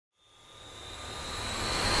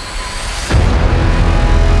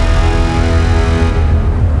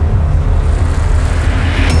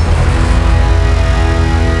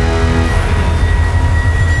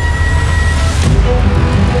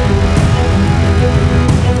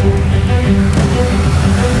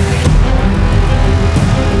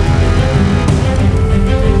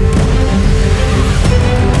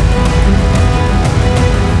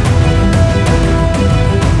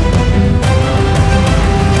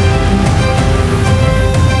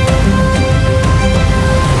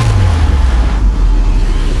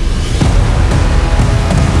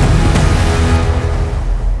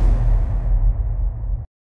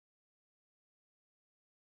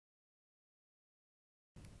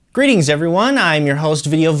Greetings everyone, I'm your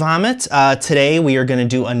host VideoVomit. Today we are going to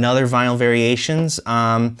do another vinyl variations.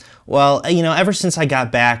 Well, you know, ever since I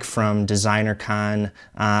got back from DesignerCon,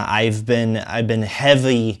 I've been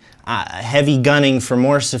heavy gunning for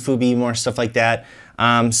more Sofubi, more stuff like that.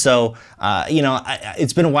 You know,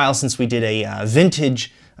 it's been a while since we did a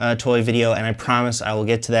vintage toy video, and I promise I will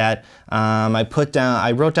get to that.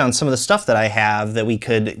 I wrote down some of the stuff that I have that we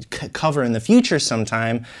could cover in the future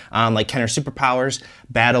sometime, like Kenner Superpowers,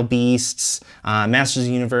 Battle Beasts, Masters of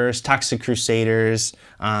the Universe, Toxic Crusaders,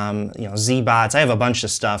 you know, Z-Bots. I have a bunch of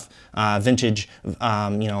stuff, vintage, you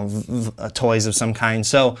know, toys of some kind.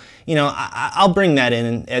 So, you know, I'll bring that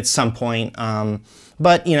in at some point.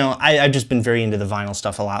 But, you know, I've just been very into the vinyl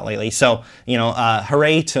stuff a lot lately. So, you know,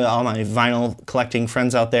 hooray to all my vinyl collecting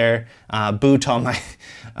friends out there. Boo to all my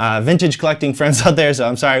vintage collecting friends out there. So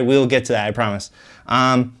I'm sorry, we'll get to that, I promise.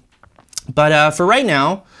 But for right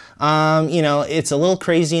now, you know, it's a little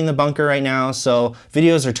crazy in the bunker right now, so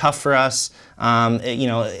videos are tough for us. You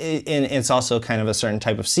know, it's also kind of a certain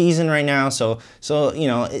type of season right now, so you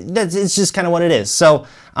know, it's just kind of what it is. So,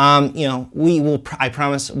 you know, I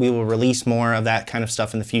promise we will release more of that kind of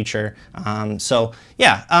stuff in the future. So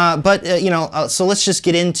yeah, but you know, so let's just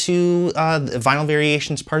get into Vinyl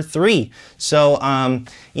Variations Part 3. So,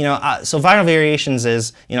 you know, so Vinyl Variations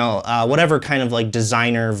is, you know, whatever kind of like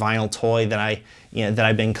designer vinyl toy that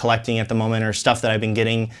I've been collecting at the moment, or stuff that I've been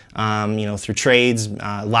getting, you know, through trades,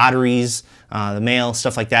 lotteries, the mail,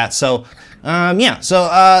 stuff like that. So, yeah. So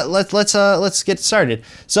let's get started.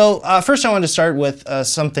 So first, I want to start with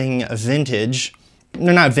something vintage.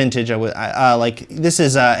 No, not vintage. Like this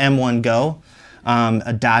is M1 Go,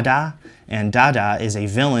 a DaDa, and DaDa is a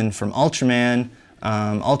villain from Ultraman.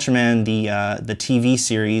 Ultraman, the TV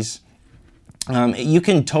series. You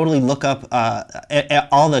can totally look up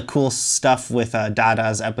all the cool stuff with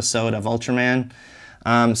DaDa's episode of Ultraman.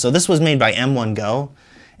 So this was made by M1 Go,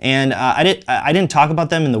 and I didn't talk about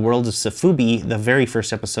them in the World of Sofubi, the very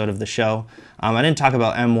first episode of the show. I didn't talk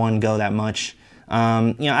about M1 Go that much. You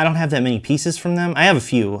know, I don't have that many pieces from them. I have a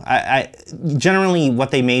few. Generally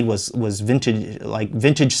what they made was vintage, like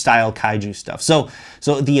vintage style kaiju stuff. So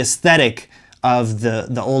the aesthetic of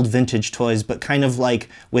the old vintage toys, but kind of like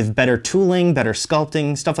with better tooling, better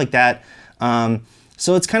sculpting, stuff like that.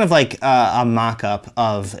 So it's kind of like a mock-up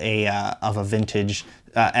of a vintage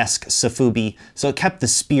esque Sofubi. So it kept the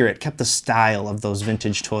spirit, kept the style of those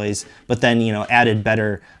vintage toys, but then, you know, added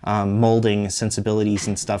better molding sensibilities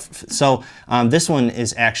and stuff. So this one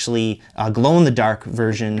is actually a glow-in-the-dark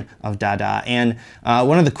version of DaDa. And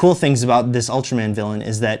one of the cool things about this Ultraman villain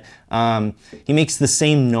is that he makes the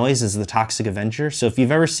same noise as the Toxic Avenger. So if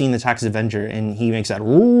you've ever seen the Toxic Avenger and he makes that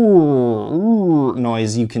ooh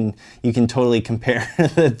noise, you can totally compare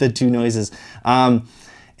the two noises.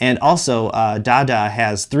 And also, DaDa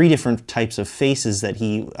has 3 different types of faces that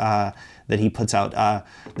he puts out.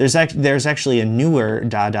 There's actually a newer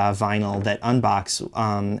DaDa vinyl that Unbox,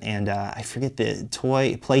 and I forget the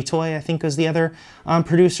Playtoy, I think was the other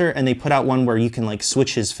producer, and they put out one where you can like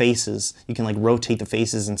switch his faces. You can like rotate the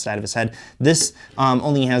faces inside of his head. This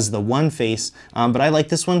only has the one face, but I like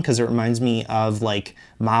this one because it reminds me of like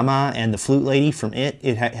Mama and the Flute Lady from It.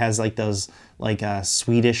 It has like those like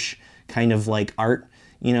Swedish kind of like art,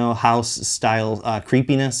 you know, house style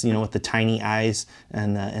creepiness, you know, with the tiny eyes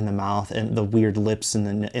and the mouth and the weird lips and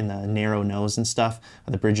the narrow nose and stuff,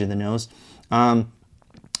 or the bridge of the nose. I'm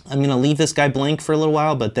gonna leave this guy blank for a little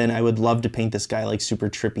while, but then I would love to paint this guy like super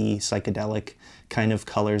trippy, psychedelic kind of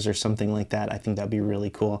colors or something like that. I think that'd be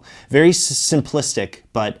really cool. Very simplistic,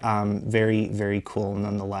 but very, very cool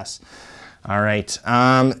nonetheless. All right,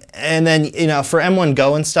 and then, you know, for M1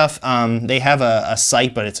 Go and stuff, they have a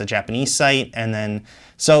site, but it's a Japanese site, and then,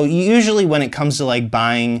 so usually when it comes to like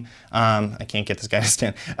buying, I can't get this guy to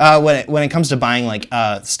stand, when it comes to buying like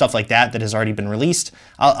stuff like that has already been released,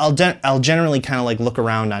 I'll generally kind of like look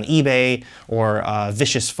around on eBay, or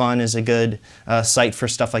Vicious Fun is a good site for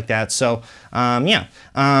stuff like that. So yeah,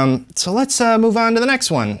 so let's move on to the next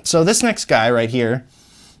one. So this next guy right here,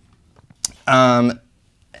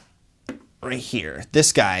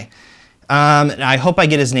 this guy. I hope I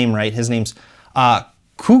get his name right. His name's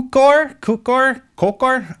Kookrrr,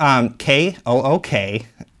 K-O-O-K-R-R-R.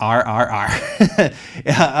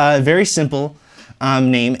 Very simple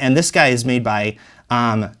name, and this guy is made by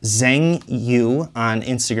Zheng Yu on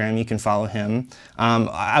Instagram. You can follow him.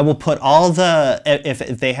 I will put all the, if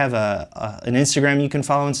they have an Instagram you can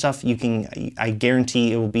follow and stuff, I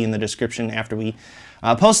guarantee it will be in the description after we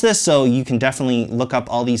post this, so you can definitely look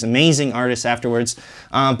up all these amazing artists afterwards.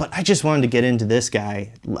 But I just wanted to get into this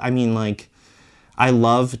guy. I mean, like, I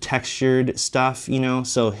love textured stuff, you know,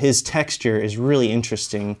 so his texture is really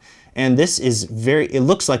interesting. And this is it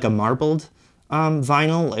looks like a marbled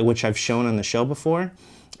vinyl, which I've shown on the show before.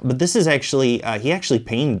 But this is actually, he actually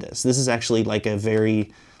painted this. This is actually like a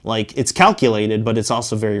very, like, it's calculated, but it's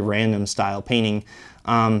also very random style painting.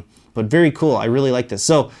 But very cool. I really like this.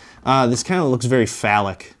 So this kind of looks very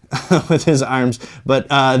phallic with his arms, but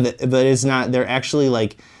it's not. They're actually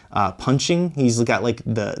like punching. He's got like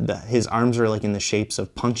his arms are like in the shapes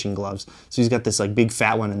of punching gloves. So he's got this like big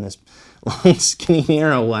fat one and this long skinny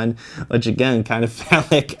narrow one, which again kind of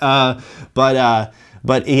phallic.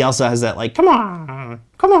 But he also has that like, come on,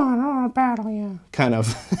 I want to battle you, kind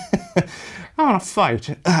of. I want to fight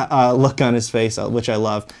look on his face, which I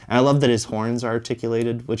love. And I love that his horns are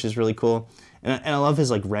articulated, which is really cool. And I love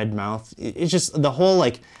his like red mouth. It's just the whole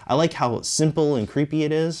like, I like how simple and creepy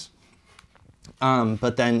it is.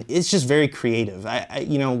 But then it's just very creative.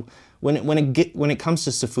 You know, when it comes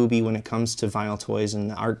to Sofubi, when it comes to vinyl toys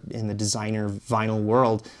and the art in the designer vinyl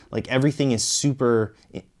world, like everything is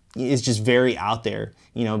just very out there,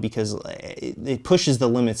 you know, because it pushes the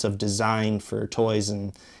limits of design for toys,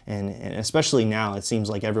 and especially now it seems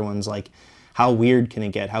like everyone's like, how weird can it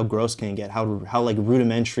get? How gross can it get? How like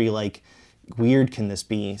rudimentary, like weird can this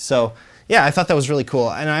be? So yeah, I thought that was really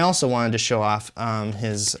cool. And I also wanted to show off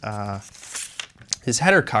his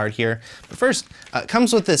header card here. But first, it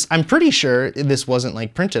comes with this. I'm pretty sure this wasn't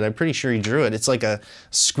like printed. I'm pretty sure he drew it. It's like a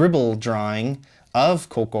scribble drawing of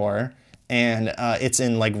Kookrrr, and it's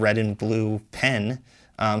in like red and blue pen.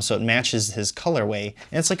 So it matches his colorway,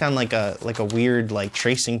 and it's like on like a weird like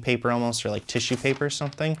tracing paper almost, or like tissue paper or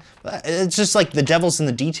something. But it's just like the devil's in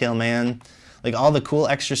the detail, man. Like all the cool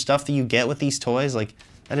extra stuff that you get with these toys, like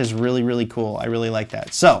that is really, really cool. I really like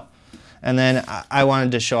that. So, and then I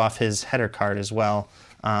wanted to show off his header card as well.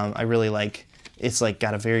 I really like, it's like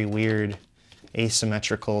got a very weird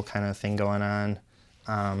asymmetrical kind of thing going on.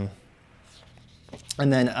 And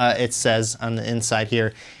then it says on the inside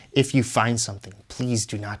here, if you find something, please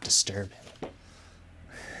do not disturb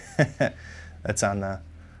him. That's on the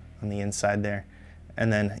inside there.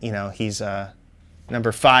 And then, you know, he's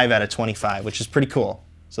number 5 out of 25, which is pretty cool.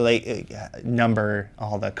 So they number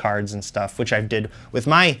all the cards and stuff, which I did with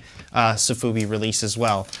my Sofubi release as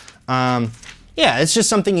well. Yeah, it's just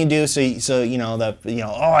something you do. So you know,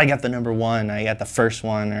 oh, I got the number 1, I got the first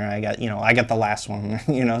one, or I got the last one,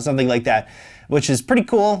 you know, something like that, which is pretty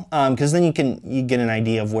cool, because then you get an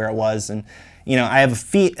idea of where it was. And you know, I have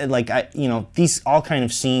these all kind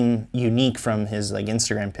of seem unique from his like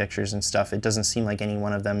Instagram pictures and stuff. It doesn't seem like any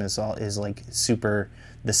one of them is like super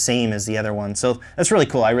the same as the other one. So that's really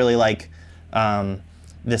cool. I really like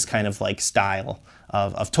this kind of like style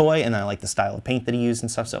of toy, and I like the style of paint that he used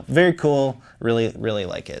and stuff. So very cool. Really, really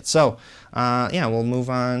like it. So yeah, we'll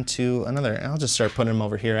move on to another. I'll just start putting them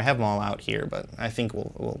over here. I have them all out here, but I think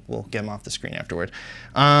we'll get them off the screen afterward.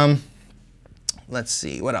 Let's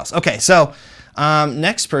see what else. Okay, so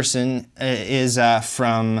next person is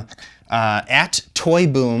from at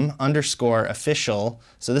toyboom_official.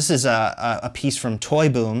 So this is a piece from Toy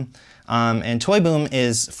Boom, and Toy Boom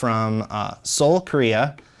is from Seoul,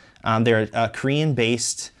 Korea. They're a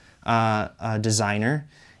Korean-based designer,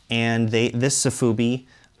 and this Sofubi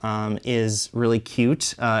is really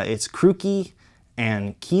cute. It's Crukii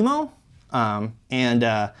and Kimo, and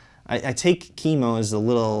I take Kimo as a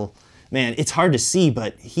little. Man, it's hard to see,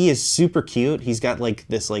 but he is super cute. He's got like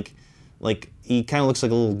this like he kind of looks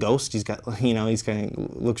like a little ghost. He's got, you know, he's kind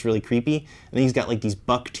of looks really creepy. And then he's got like these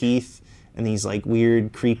buck teeth and these like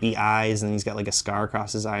weird creepy eyes, and he's got like a scar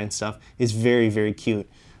across his eye and stuff. It's very, very cute.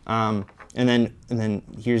 And then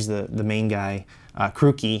here's the main guy,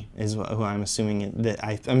 Crukii is who I'm assuming that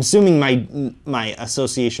I'm assuming my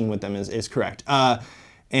association with them is correct.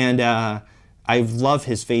 I love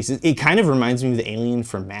his face. It kind of reminds me of the alien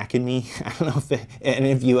from Mac and Me. I don't know if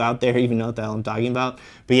any of you out there even know what the hell I'm talking about.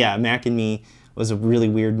 But yeah, Mac and Me was a really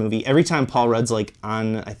weird movie. Every time Paul Rudd's like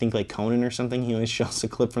on, I think like Conan or something, he always shows a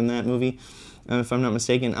clip from that movie, if I'm not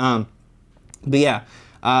mistaken. But yeah,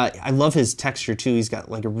 I love his texture too. He's got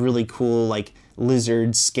like a really cool like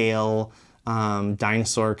lizard scale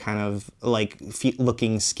dinosaur kind of like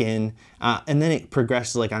looking skin, and then it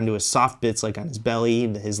progresses like onto his soft bits like on his belly,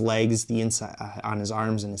 his legs, the inside on his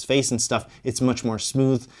arms and his face and stuff. It's much more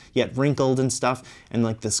smooth yet wrinkled and stuff, and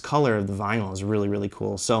like this color of the vinyl is really, really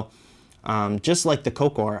cool. So just like the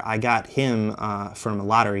Kookrrr, I got him from a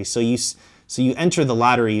lottery. So you enter the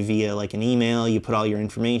lottery via like an email, you put all your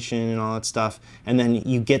information and all that stuff, and then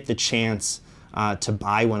you get the chance to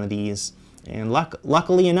buy one of these. And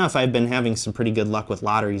luckily enough, I've been having some pretty good luck with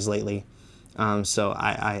lotteries lately. So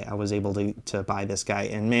I was able to buy this guy,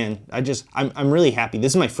 and man, I'm really happy.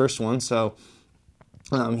 This is my first one, so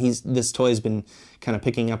this toy has been kind of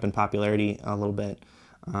picking up in popularity a little bit.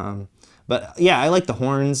 But yeah, I like the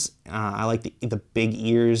horns. I like the big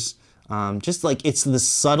ears. Just like it's the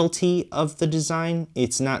subtlety of the design.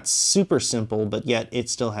 It's not super simple, but yet it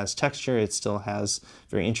still has texture. It still has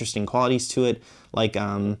very interesting qualities to it. Like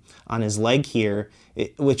on his leg here,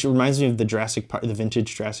 which reminds me of the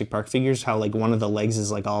vintage Jurassic Park figures. How like one of the legs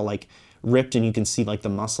is like all like ripped, and you can see like the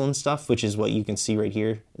muscle and stuff, which is what you can see right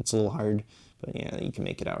here. It's a little hard, but yeah, you can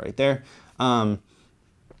make it out right there.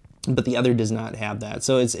 But the other does not have that.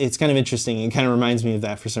 So it's kind of interesting. It kind of reminds me of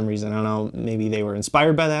that for some reason. I don't know, maybe they were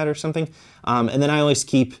inspired by that or something. And then I always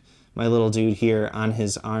keep my little dude here on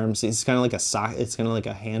his arms. It's kind of like it's kind of like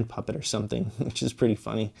a hand puppet or something, which is pretty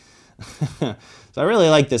funny. So I really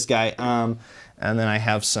like this guy. And then I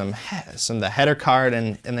have some of the header card,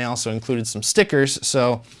 and they also included some stickers.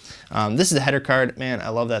 So this is the header card. Man, I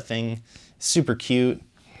love that thing. Super cute.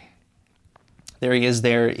 There he is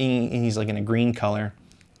there. He's like in a green color.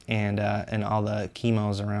 And all the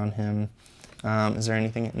Kimos around him. Is there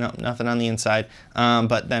anything? No, nothing on the inside.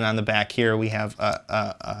 But then on the back here we have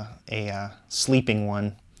a sleeping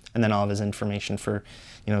one, and then all of his information for,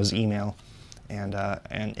 his email and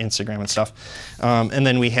Instagram and stuff. And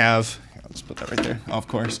then we have, let's put that right there. Oh, of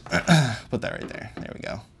course, put that right there. There we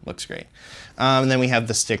go. Looks great. And then we have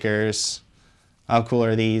the stickers. How cool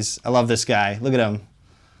are these? I love this guy. Look at him.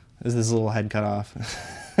 There's this little head cut off.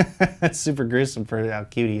 That's super gruesome for how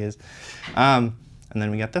cute he is. And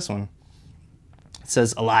then we got this one. It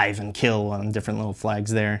says alive and kill on different little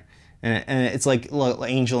flags there. And it's like little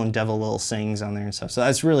angel and devil little sayings on there and stuff. So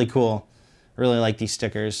that's really cool. Really like these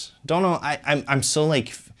stickers. Don't know, I'm so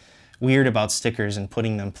like weird about stickers and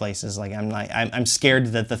putting them places. Like I'm scared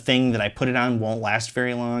that the thing that I put it on won't last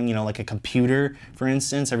very long. Like a computer, for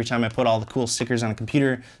instance. Every time I put all the cool stickers on a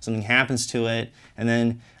computer, something happens to it, and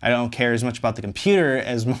then I don't care as much about the computer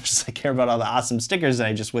as much as I care about all the awesome stickers that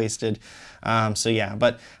I just wasted. So yeah,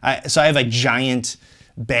 but I have a giant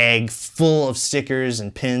bag full of stickers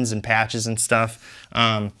and pins and patches and stuff.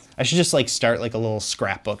 I should just like start like a little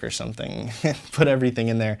scrapbook or something, put everything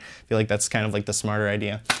in there. I feel like that's kind of like the smarter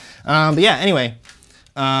idea. But yeah, anyway,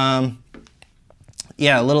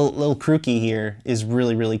 yeah, little Crukii here is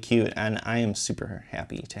really, really cute, and I am super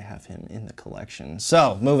happy to have him in the collection.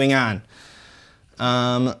 So moving on,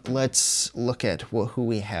 let's look at who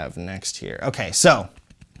we have next here. Okay, so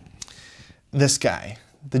this guy,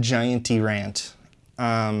 the Giantyrant.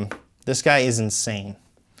 This guy is insane.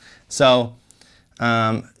 So,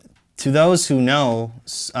 to those who know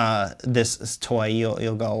this toy,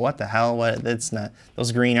 you'll go, what the hell? What? That's not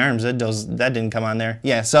those green arms. That didn't come on there.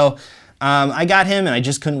 Yeah. So I got him, and I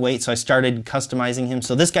just couldn't wait. So I started customizing him.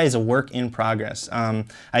 So this guy is a work in progress.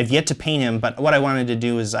 I've yet to paint him, but what I wanted to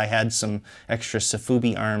do is I had some extra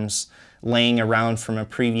Sofubi arms laying around from a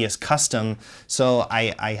previous custom. So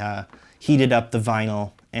I heated up the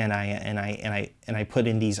vinyl, and I put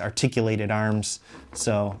in these articulated arms.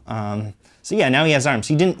 So so yeah, now he has arms.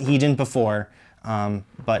 He didn't before,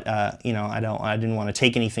 but I didn't want to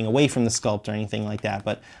take anything away from the sculpt or anything like that.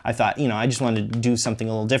 But I thought, I just wanted to do something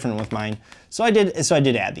a little different with mine. So I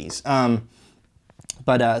did add these. So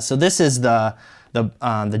this is the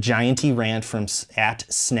Giantyrant from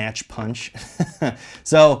Snatch Punch.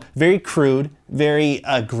 So very crude, very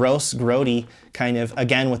gross, grody kind of.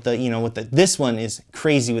 Again, with this one is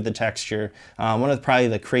crazy with the texture. One of probably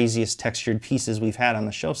the craziest textured pieces we've had on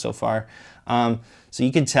the show so far. So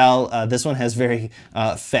you can tell this one has very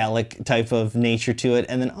phallic type of nature to it,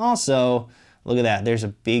 and then also look at that. There's a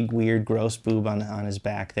big, weird, gross boob on his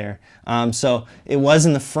back there. So it was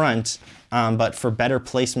in the front. But for better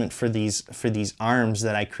placement for these arms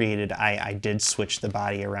that I created, I did switch the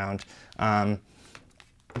body around.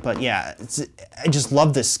 But yeah, I just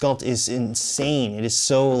love this sculpt. It's insane. It is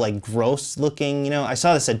so like gross looking. I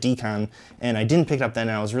saw this at Decon, and I didn't pick it up then,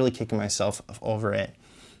 and I was really kicking myself over it.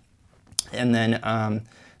 And then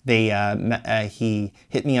he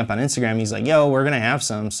hit me up on Instagram. He's like, "Yo, we're gonna have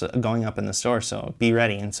some going up in the store, so be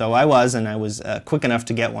ready." And so I was quick enough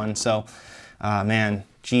to get one. So, man.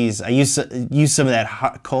 Geez, I used some of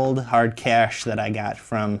that cold, hard cash that I got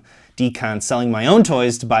from decon selling my own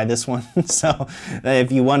toys to buy this one. So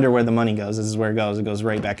if you wonder where the money goes, this is where it goes. It goes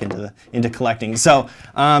right back into collecting. So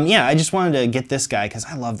yeah, I just wanted to get this guy because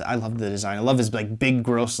I love the design. I love his like big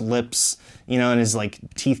gross lips, you know, and his like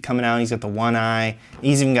teeth coming out. He's got the one eye.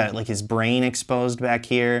 He's even got like his brain exposed back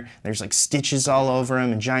here. There's like stitches all over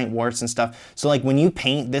him and giant warts and stuff. So like when you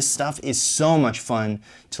paint, this stuff is so much fun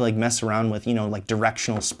to like mess around with, you know, like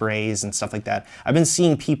directional sprays and stuff like that. I've been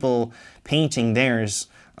seeing people painting theirs,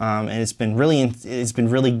 and it's been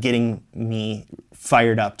really getting me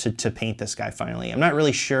fired up to paint this guy finally. I'm not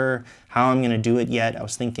really sure how I'm gonna do it yet. I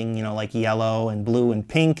was thinking, you know, like yellow and blue and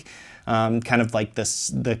pink, kind of like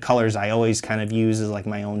the colors I always kind of use as like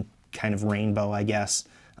my own kind of rainbow, I guess.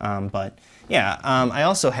 But yeah, I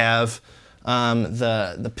also have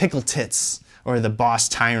the Pickle Tits, or the Boss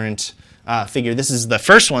Tyrant figure. This is the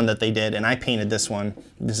first one that they did, and I painted this one.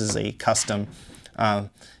 This is a custom.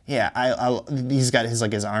 Yeah, he's got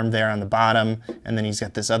his arm there on the bottom, and then he's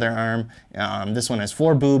got this other arm. This one has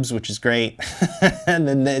 4 boobs, which is great. And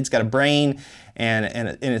then it's got a brain, and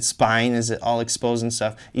its spine is all exposed and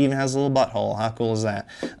stuff. It even has a little butthole. How cool is that?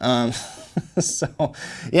 So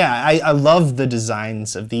yeah, I love the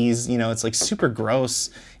designs of these. You know, it's like super gross.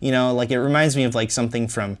 You know, like it reminds me of like something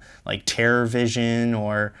from like Terror Vision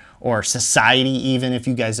or Society, even, if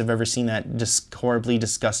you guys have ever seen that horribly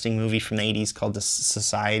disgusting movie from the 80s called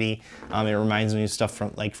Society. It reminds me of stuff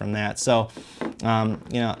from that. So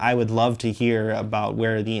you know, I would love to hear about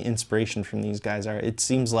where the inspiration from these guys are. It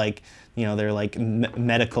seems like, you know, they're like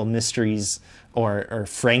medical mysteries or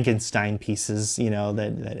Frankenstein pieces, you know,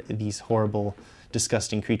 that these horrible,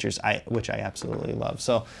 disgusting creatures, which I absolutely love.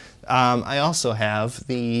 So I also have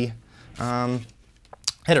the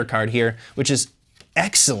header card here, which is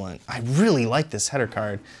excellent. I really like this header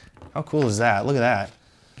card. How cool is that? Look at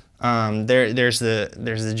that. There's the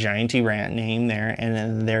Giantyrant name there, and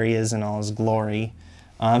then there he is in all his glory.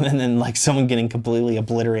 And then like someone getting completely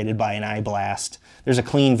obliterated by an eye blast. There's a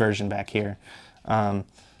clean version back here.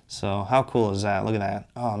 So how cool is that? Look at that.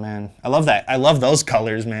 Oh man, I love that. I love those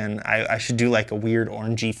colors, man. I should do like a weird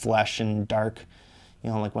orangey flesh and dark, you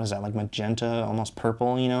know, like what is that, like magenta, almost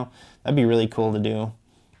purple, you know? That'd be really cool to do.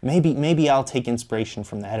 Maybe I'll take inspiration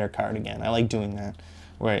from the header card again. I like doing that,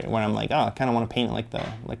 where I'm like, oh, I kind of want to paint it like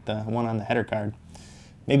the one on the header card.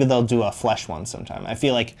 Maybe they'll do a flesh one sometime. I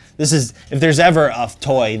feel like this is, if there's ever a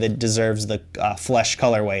toy that deserves the flesh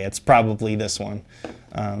colorway, it's probably this one.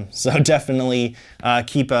 So definitely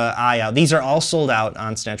keep an eye out. These are all sold out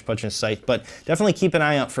on Snatch Punch's site, but definitely keep an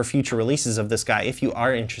eye out for future releases of this guy if you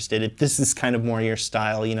are interested. If this is kind of more your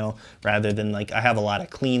style, you know, rather than like, I have a lot of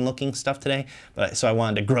clean looking stuff today, but so I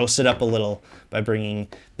wanted to gross it up a little by bringing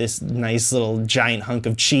this nice little giant hunk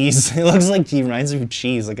of cheese. It looks like, he reminds me of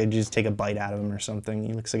cheese, like I just take a bite out of him or something.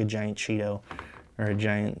 He looks like a giant Cheeto or a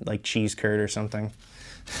giant like cheese curd or something.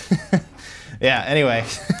 Yeah, anyway,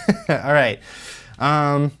 all right.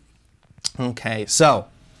 Okay, so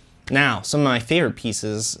now some of my favorite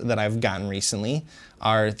pieces that I've gotten recently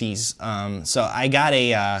are these. So I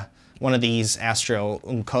got one of these Astro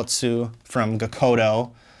Unkotsu from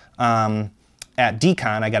Gakodo at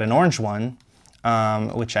Decon. I got an orange one,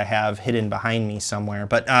 which I have hidden behind me somewhere.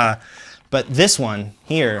 But this one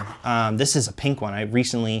here, this is a pink one. I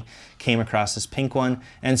recently came across this pink one,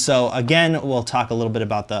 and so again, we'll talk a little bit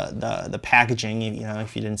about the packaging. You know,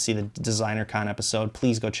 if you didn't see the Designer Con episode,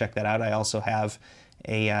 please go check that out. I also have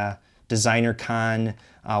a Designer Con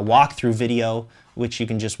walkthrough video, which you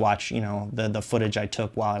can just watch. You know, the footage I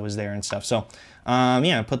took while I was there and stuff. So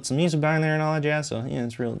yeah, I put some music behind there and all that jazz. So yeah,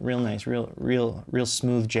 it's real nice, real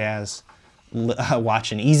smooth jazz.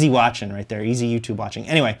 Watching, easy watching right there, easy YouTube watching.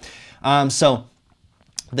 Anyway, so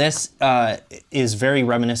this is very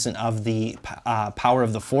reminiscent of the Power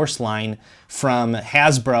of the Force line from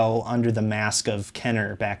Hasbro under the mask of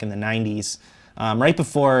Kenner back in the 90s. Right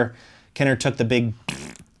before Kenner took the big,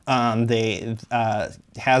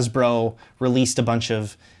 Hasbro released a bunch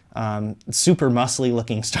of super muscly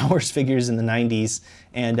looking Star Wars figures in the 90s,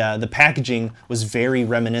 and the packaging was very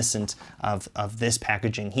reminiscent of this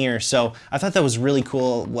packaging here. So I thought that was really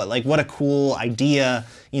cool. What a cool idea,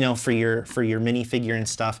 you know, for your minifigure and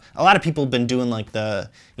stuff. A lot of people have been doing like the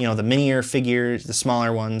minier figures, the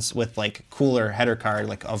smaller ones with like cooler header card,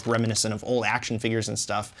 like reminiscent of old action figures and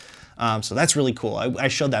stuff. So that's really cool. I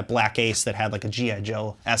showed that Black Ace that had like a G.I.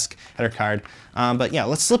 Joe-esque header card. But yeah,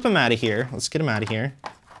 let's slip him out of here. Let's get him out of here.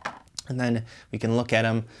 And then we can look at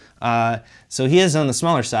him. So he is on the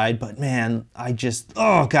smaller side, but man,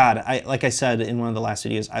 oh God, like I said in one of the last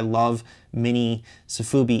videos, I love mini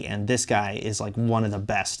Sofubi, and this guy is like one of the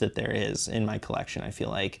best that there is in my collection, I feel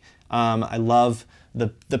like. I love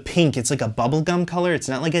the pink. It's like a bubblegum color. It's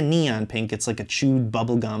not like a neon pink. It's like a chewed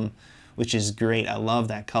bubblegum, which is great. I love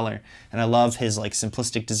that color. And I love his like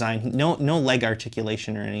simplistic design. No leg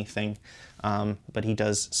articulation or anything, but he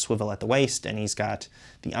does swivel at the waist, and he's got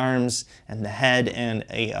the arms and the head and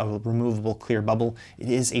a removable clear bubble. It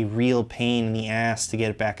is a real pain in the ass to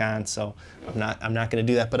get it back on, so I'm not gonna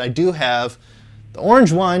do that. But I do have the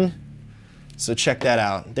orange one, so check that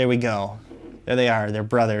out. There we go. There they are. They're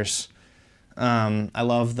brothers. I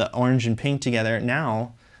love the orange and pink together.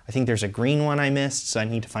 Now, I think there's a green one I missed, so I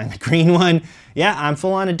need to find the green one. Yeah, I'm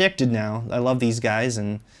full on addicted now. I love these guys,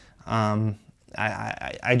 and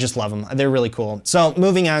I just love them. They're really cool. So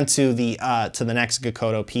moving on to the next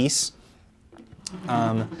Gakoto piece.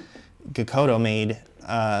 Gakoto made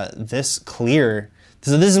this clear.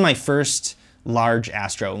 So this is my first large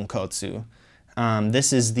Astro Unkotsu.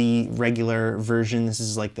 This is the regular version. This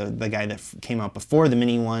is like the guy that came out before the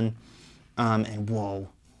mini one. And whoa,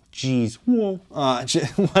 geez, whoa,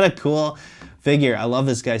 what a cool figure. I love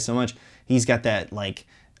this guy so much. He's got that like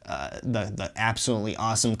the absolutely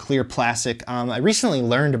awesome clear plastic. I recently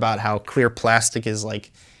learned about how clear plastic is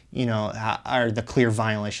like, you know, or the clear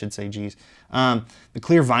vinyl, I should say, geez. The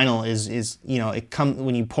clear vinyl is you know,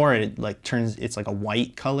 when you pour it, it like turns, it's like a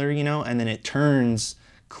white color, you know, and then it turns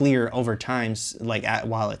clear over time, like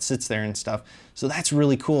while it sits there and stuff. So that's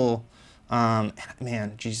really cool.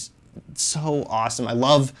 Man, geez, it's so awesome. I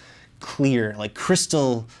love clear, like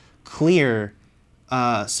crystal clear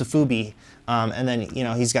Sofubi. And then, you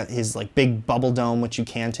know, he's got his like big bubble dome, which you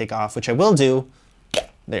can take off, which I will do.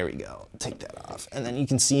 There we go. Take that off. And then you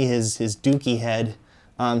can see his dookie head.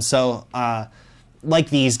 Like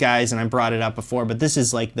these guys, and I brought it up before, but this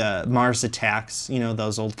is like the Mars Attacks, you know,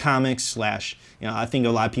 those old comics / you know, I think a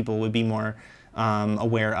lot of people would be more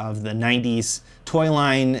aware of the 90s toy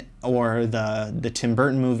line or the Tim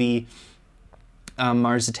Burton movie,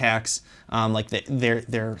 Mars Attacks. Like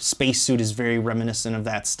their spacesuit is very reminiscent of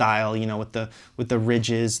that style, you know, with the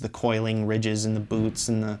ridges, the coiling ridges, and the boots,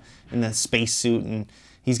 and the spacesuit, and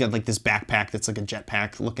he's got like this backpack that's like a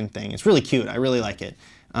jetpack looking thing. It's really cute. I really like it.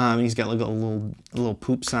 He's got like a little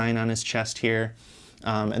poop sign on his chest here,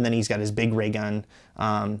 and then he's got his big ray gun,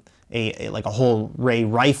 like a whole ray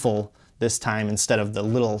rifle this time instead of the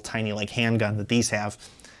little tiny like handgun that these have.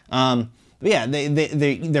 But yeah,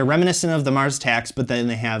 they're reminiscent of the Mars Attacks, but then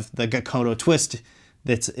they have the Gakoto twist.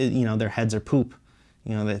 That's, you know, their heads are poop.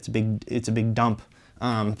 You know, it's a big dump.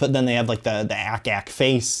 But then they have like the ack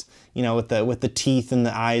face, you know, with the teeth and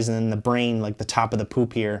the eyes, and then the brain, like the top of the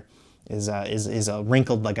poop here is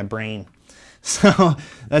wrinkled like a brain. So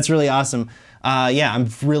that's really awesome. Yeah, I'm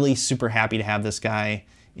really super happy to have this guy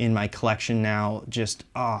in my collection now. Just,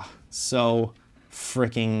 so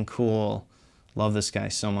freaking cool. Love this guy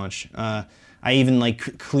so much. I even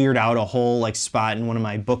like cleared out a whole like spot in one of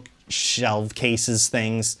my bookshelf cases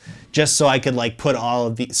things just so I could like put all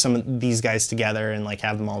of some of these guys together and like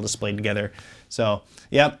have them all displayed together. So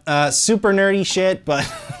yep, super nerdy shit, but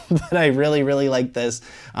but I really like this.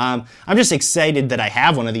 I'm just excited that I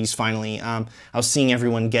have one of these finally. I was seeing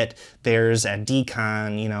everyone get theirs at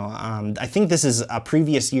DCon, you know. I think this is a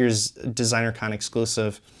previous year's DesignerCon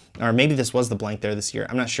exclusive. Or maybe this was the blank there this year.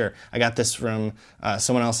 I'm not sure. I got this from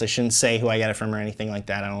someone else. I shouldn't say who I got it from or anything like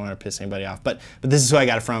that. I don't want to piss anybody off. But this is who I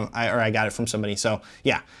got it from, or I got it from somebody. So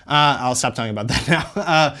yeah, I'll stop talking about that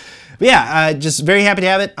now. But yeah, just very happy to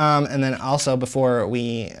have it. And then also before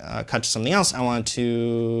we cut to something else, I want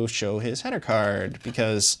to show his header card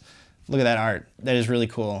because look at that art. That is really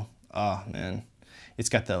cool. Oh man, it's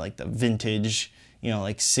got the vintage, you know,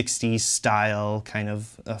 like 60s style kind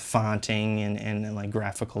of fonting and like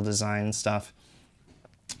graphical design and stuff.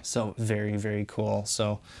 So very cool.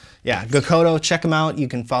 So yeah, Gakoto, check them out. You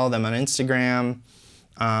can follow them on Instagram.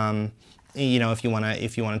 You know, if you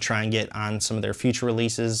wanna try and get on some of their future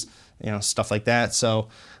releases, you know, stuff like that. So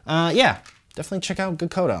yeah, definitely check out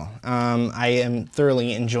Gakoto. I am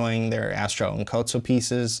thoroughly enjoying their Astro Unkotsu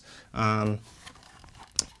pieces.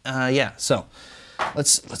 Yeah, so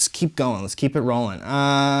let's keep going. Let's keep it rolling.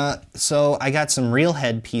 So I got some real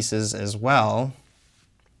head pieces as well.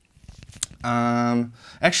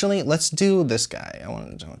 Actually, let's do this guy. I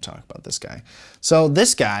want to talk about this guy. So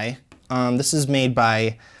this guy, this is made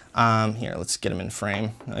by, here, let's get him in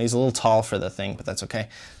frame. He's a little tall for the thing, but that's okay.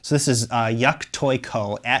 So this is Yuck Toy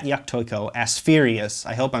Co. at Yuck Toy Co. Asphaerius.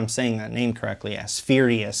 I hope I'm saying that name correctly.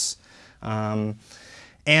 Asphaerius.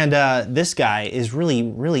 And this guy is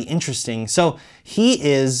really interesting. So he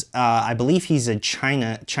is, I believe he's a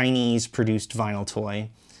Chinese produced vinyl toy,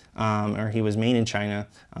 or he was made in China.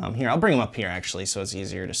 Here, I'll bring him up here actually so it's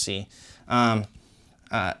easier to see.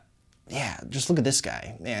 yeah, just look at this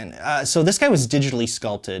guy, man. So this guy was digitally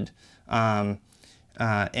sculpted. I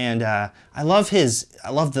love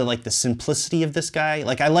the simplicity of this guy.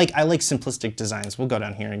 Like I like simplistic designs. We'll go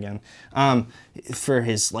down here again. For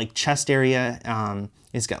his like chest area,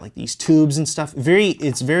 it's got like these tubes and stuff.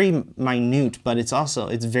 It's very minute, but it's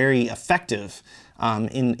very effective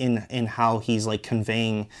in how he's like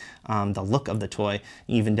conveying the look of the toy,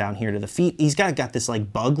 even down here to the feet. He's got this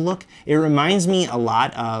like bug look. It reminds me a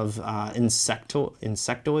lot of Insectaurus.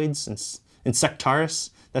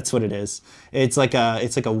 That's what it is. It's like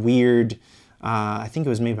a weird, I think it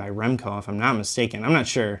was made by Remco, if I'm not mistaken. I'm not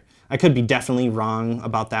sure. I could be definitely wrong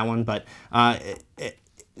about that one, but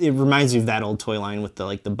it reminds me of that old toy line with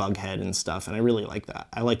the bug head and stuff, and I really like that.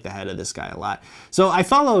 I like the head of this guy a lot. So I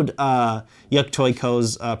followed Yuck Toy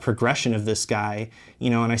Co.'s progression of this guy,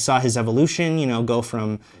 and I saw his evolution, go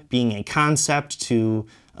from being a concept to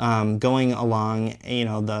going along,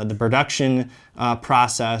 the production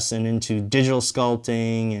process and into digital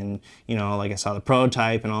sculpting, and like I saw the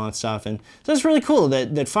prototype and all that stuff, and so it's really cool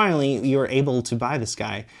that finally you're able to buy this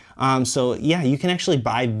guy. So yeah, you can actually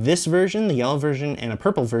buy this version, the yellow version, and a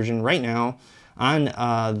purple version right now on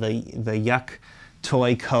the Yuck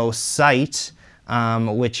Toy Co. site,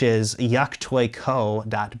 which is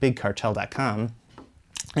yucktoyco.bigcartel.com.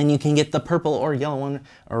 And you can get the purple or yellow one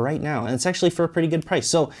right now, and it's actually for a pretty good price.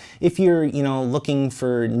 So if you're, looking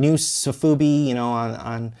for new Sofubi,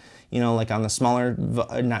 on like on the smaller,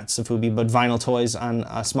 not Sofubi, but vinyl toys on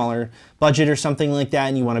a smaller budget or something like that,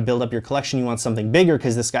 and you want to build up your collection, you want something bigger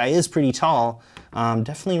because this guy is pretty tall,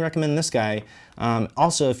 definitely recommend this guy.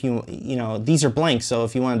 Also, if these are blank, so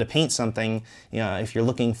if you wanted to paint something, if you're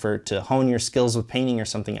looking to hone your skills with painting or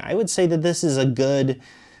something, I would say that this is a good,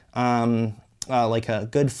 like a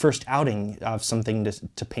good first outing of something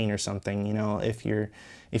to paint or something.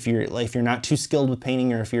 If you're not too skilled with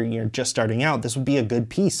painting, or if you're just starting out, this would be a good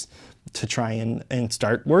piece to try and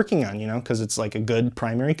start working on, because it's like a good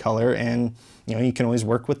primary color, and you can always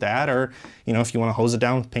work with that, or if you want to hose it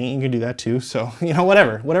down with paint, you can do that too. So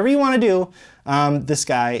whatever you want to do, this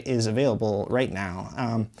guy is available right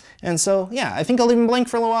now. And so yeah, I think I'll leave him blank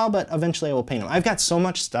for a little while, but eventually I will paint him. I've got so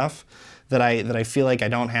much stuff that I feel like I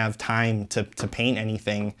don't have time to paint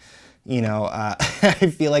anything. I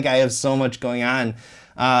feel like I have so much going on,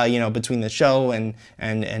 between the show and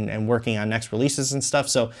working on next releases and stuff.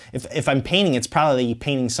 So if I'm painting, it's probably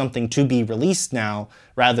painting something to be released now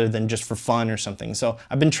rather than just for fun or something. So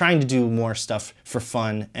I've been trying to do more stuff for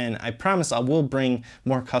fun, and I promise I will bring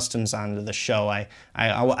more customs onto the show.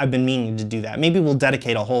 I've been meaning to do that. Maybe we'll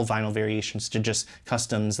dedicate a whole vinyl variations to just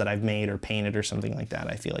customs that I've made or painted or something like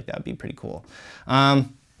that. I feel like that would be pretty cool. All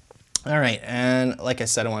right, and like I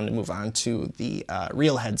said, I wanted to move on to the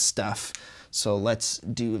real head stuff. So let's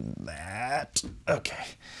do that. Okay.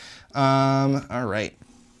 All right.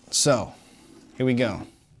 So here we go.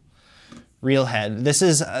 Real head. This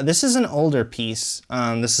is an older piece.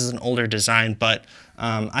 This is an older design, but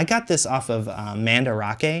I got this off of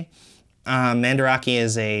Mandarake.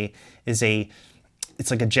 Mandarake it's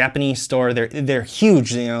like a Japanese store. They're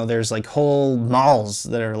huge. There's like whole malls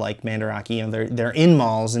that are like Mandarake. They're in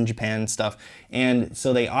malls in Japan and stuff. And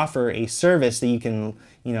so they offer a service that you can,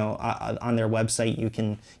 on their website, you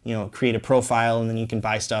can, create a profile, and then you can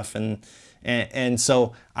buy stuff. And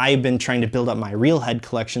so I've been trying to build up my real head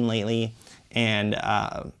collection lately, and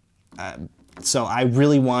so I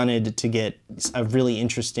really wanted to get a really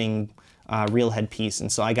interesting real head piece,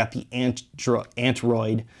 and so I got the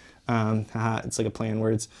Antdroid. It's like a play on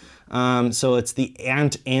words. So it's the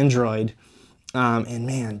Antdroid, and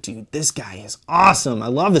man, dude, this guy is awesome. I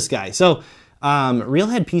love this guy. So real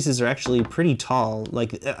head pieces are actually pretty tall.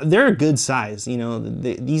 Like they're a good size.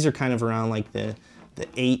 These are kind of around like the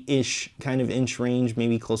 8-ish kind of inch range,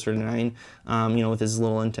 maybe closer to 9. With his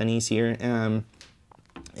little antennae here. And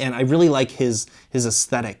I really like his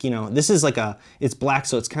aesthetic. This is like it's black,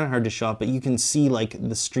 so it's kind of hard to show up, but you can see like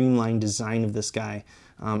the streamlined design of this guy.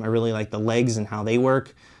 I really like the legs and how they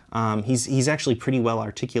work. He's actually pretty well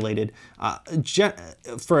articulated.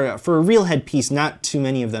 For a real head piece, not too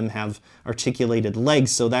many of them have articulated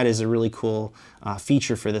legs, so that is a really cool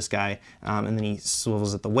feature for this guy. And then he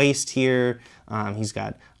swivels at the waist here. He's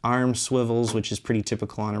got arm swivels, which is pretty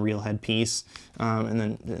typical on a real head piece. And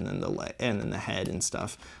then the head and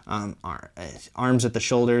stuff. Arms at the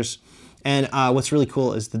shoulders. And what's really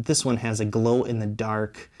cool is that this one has a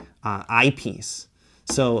glow-in-the-dark eyepiece.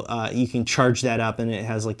 So you can charge that up, and it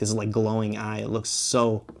has like this glowing eye. It looks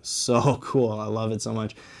so cool. I love it so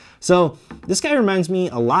much. So this guy reminds me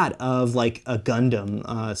a lot of like a Gundam,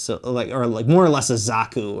 or more or less a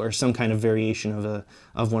Zaku or some kind of variation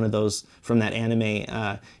of one of those from that anime,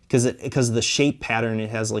 because of the shape pattern.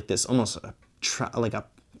 It has like this almost like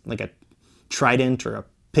a trident or a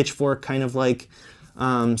pitchfork kind of like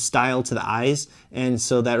style to the eyes, and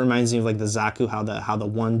so that reminds me of like the Zaku, how the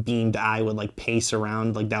one beamed eye would like pace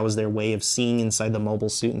around, like that was their way of seeing inside the mobile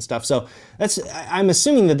suit and stuff. So I'm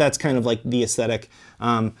assuming that that's kind of like the aesthetic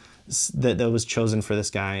that was chosen for this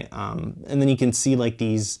guy. And then you can see like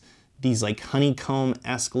these like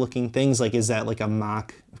honeycomb-esque looking things. Like, is that like a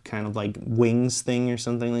mock kind of like wings thing or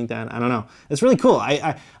something like that? I don't know. It's really cool.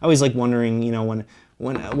 I always like wondering, you know,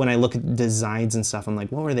 when I look at designs and stuff, I'm like,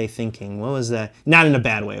 what were they thinking? What was that? Not in a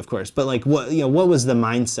bad way, of course, but like what was the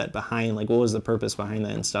mindset behind, like what was the purpose behind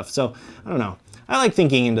that and stuff? So I don't know. I like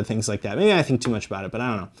thinking into things like that. Maybe I think too much about it, but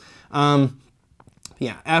I don't know.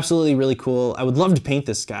 Yeah, absolutely really cool. I would love to paint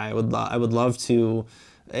this guy. I would love to,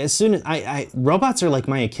 as soon as robots are like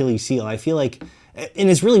my Achilles heel. I feel like, and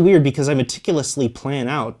it's really weird because I meticulously plan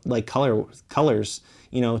out like colors,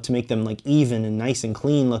 you know, to make them like even and nice and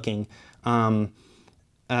clean looking.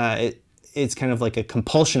 It's kind of like a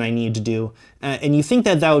compulsion I need to do. And you think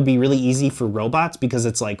that would be really easy for robots because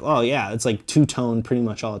it's like, oh yeah, it's like two-tone pretty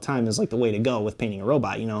much all the time is like the way to go with painting a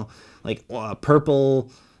robot, you know, like purple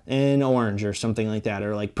and orange or something like that,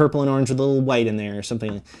 or like purple and orange with a little white in there or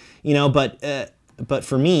something, you know, but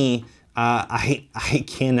for me, I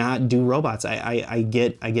cannot do robots. I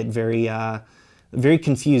get very, very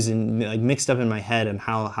confused and like mixed up in my head and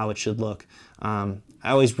how it should look. I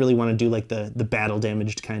always really want to do like the battle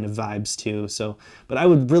damaged kind of vibes too. So, but I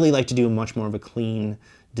would really like to do much more of a clean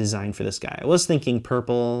design for this guy. I was thinking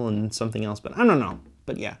purple and something else, but I don't know.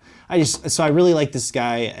 But yeah, so I really like this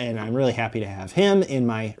guy and I'm really happy to have him in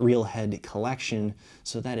my Real Head collection.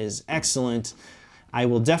 So that is excellent. I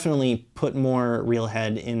will definitely put more Real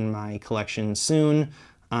Head in my collection soon.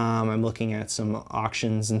 I'm looking at some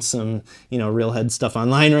auctions and some, you know, Real Head stuff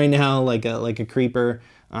online right now, like a creeper.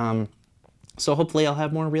 So hopefully I'll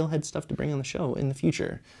have more Real Head stuff to bring on the show in the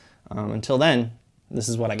future. Until then, this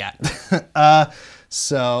is what I got.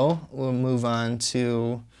 So we'll move on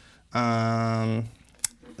to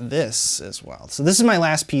this as well. So this is my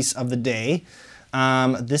last piece of the day.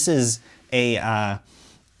 This is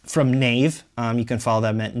from Nave. You can follow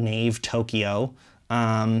them at Nave Tokyo.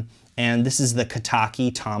 And this is the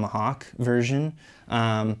Kataki tomahawk version.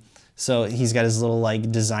 So he's got his little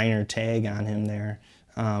like designer tag on him there.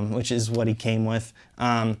 Which is what he came with.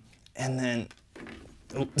 And then,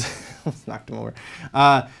 almost knocked him over.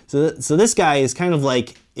 So this guy is kind of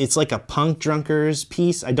like, it's like a Punk Drunkers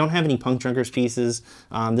piece. I don't have any Punk Drunkers pieces.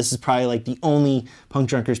 This is probably like the only Punk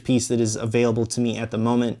Drunkers piece that is available to me at the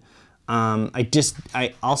moment.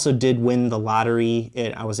 I also did win the lottery.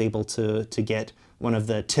 I was able to get one of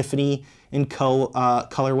the Tiffany & Co.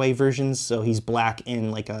 colorway versions. So he's black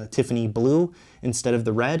in like a Tiffany blue instead of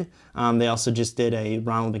the red. They also just did a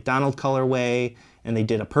Ronald McDonald colorway, and they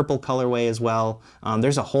did a purple colorway as well.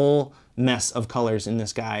 There's a whole mess of colors in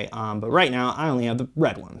this guy, but right now I only have the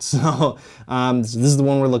red one. So this is the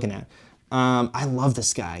one we're looking at. I love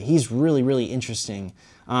this guy. He's really, really interesting.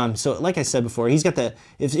 So like I said before, he's got the,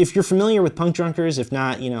 if you're familiar with Punk Drunkers, if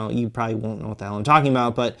not, you know, you probably won't know what the hell I'm talking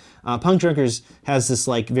about, but Punk Drunkers has this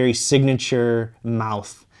like very signature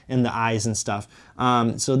mouth and the eyes and stuff.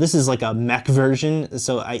 So this is like a mech version.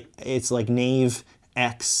 So it's like Nave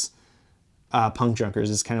X Punk Drunkers.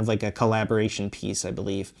 It's kind of like a collaboration piece, I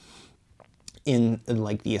believe, in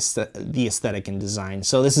like the aesthetic and design.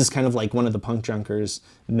 So this is kind of like one of the Punk Drunkers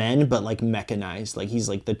men, but like mechanized. Like he's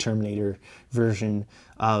like the Terminator version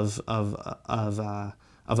of a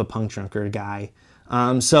Punk Drunker guy.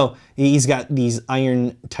 So he's got these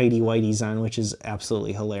iron tighty whities on, which is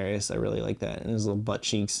absolutely hilarious. I really like that. And his little butt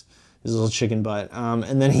cheeks, his little chicken butt.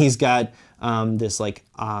 And then he's got this like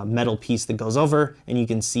metal piece that goes over, and you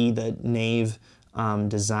can see the Nave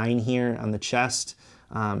design here on the chest.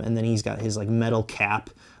 And then he's got his like metal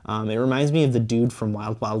cap. It reminds me of the dude from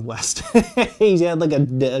Wild Wild West. He had like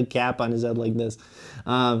a cap on his head like this.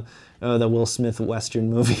 The Will Smith Western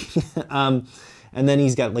movie. And then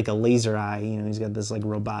he's got like a laser eye. You know, he's got this like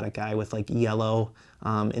robotic eye with like yellow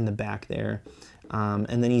in the back there.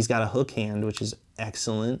 And then he's got a hook hand, which is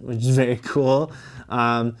excellent, which is very cool.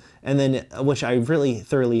 And then, which I really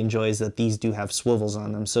thoroughly enjoy, is that these do have swivels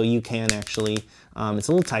on them, so you can actually, it's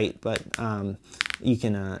a little tight, but you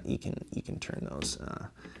can turn those.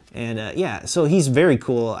 Yeah, so he's very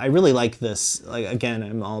cool. I really like this. Like again,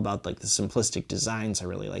 I'm all about like the simplistic designs. I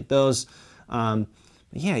really like those.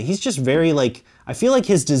 Yeah, he's just very like, I feel like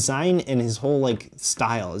his design and his whole like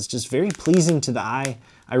style is just very pleasing to the eye.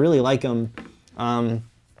 I really like him.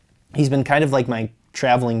 He's been kind of like my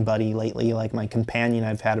traveling buddy lately, like my companion.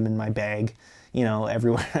 I've had him in my bag, you know,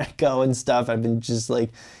 everywhere I go and stuff. I've been just like,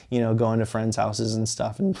 you know, going to friends' houses and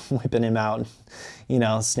stuff and whipping him out, you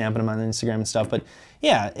know, snapping him on Instagram and stuff. But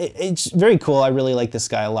yeah, it's very cool. I really like this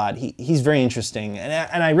guy a lot. He's very interesting.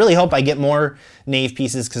 And I really hope I get more Nave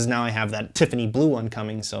pieces, because now I have that Tiffany blue one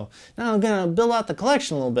coming. So now I'm going to build out the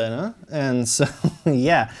collection a little bit, huh? And so,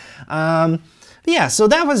 yeah. Yeah, so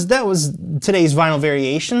that was today's vinyl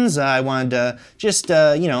variations. I wanted to just,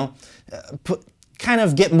 you know, kind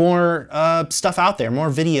of get more stuff out there, more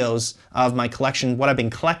videos of my collection, what I've been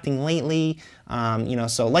collecting lately. You know,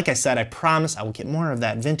 so like I said, I promise I will get more of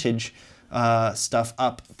that vintage stuff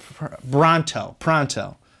up pronto.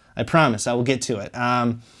 I promise I will get to it.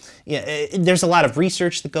 Yeah, there's a lot of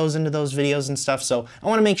research that goes into those videos and stuff, so I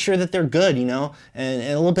want to make sure that they're good, you know, and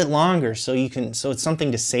a little bit longer, so it's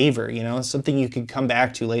something to savor, you know, something you could come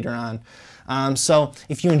back to later on. So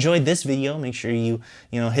if you enjoyed this video, make sure you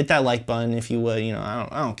know, hit that like button if you would. You know,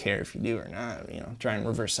 I don't care if you do or not. You know, trying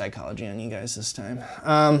reverse psychology on you guys this time.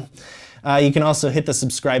 You can also hit the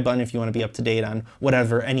subscribe button if you want to be up to date on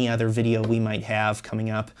whatever any other video we might have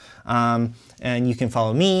coming up. And you can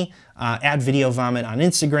follow me at VideoVomit on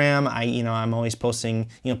Instagram. I'm always posting,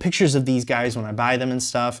 you know, pictures of these guys when I buy them and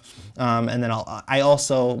stuff. And then I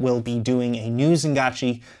also will be doing a new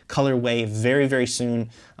Zangachi colorway very, very soon.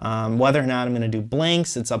 Whether or not I'm going to do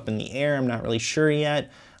blanks, it's up in the air. I'm not really sure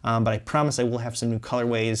yet. But I promise I will have some new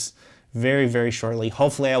colorways very, very shortly.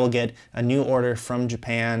 Hopefully I will get a new order from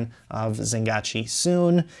Japan of Zangachi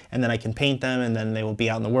soon, and then I can paint them, and then they will be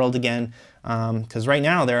out in the world again. Because right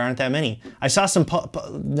now there aren't that many. I saw some,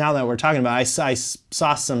 now that we're talking about it, I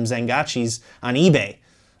saw some Zangachis on eBay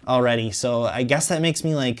already, so I guess that makes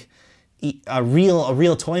me like a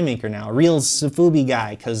real toy maker now, a real Sofubi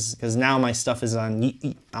guy, because now my stuff is on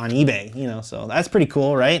eBay, you know, so that's pretty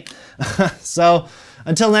cool, right? So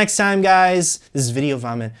until next time, guys, this is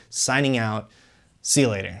VideoVomit signing out. See you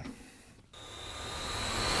later.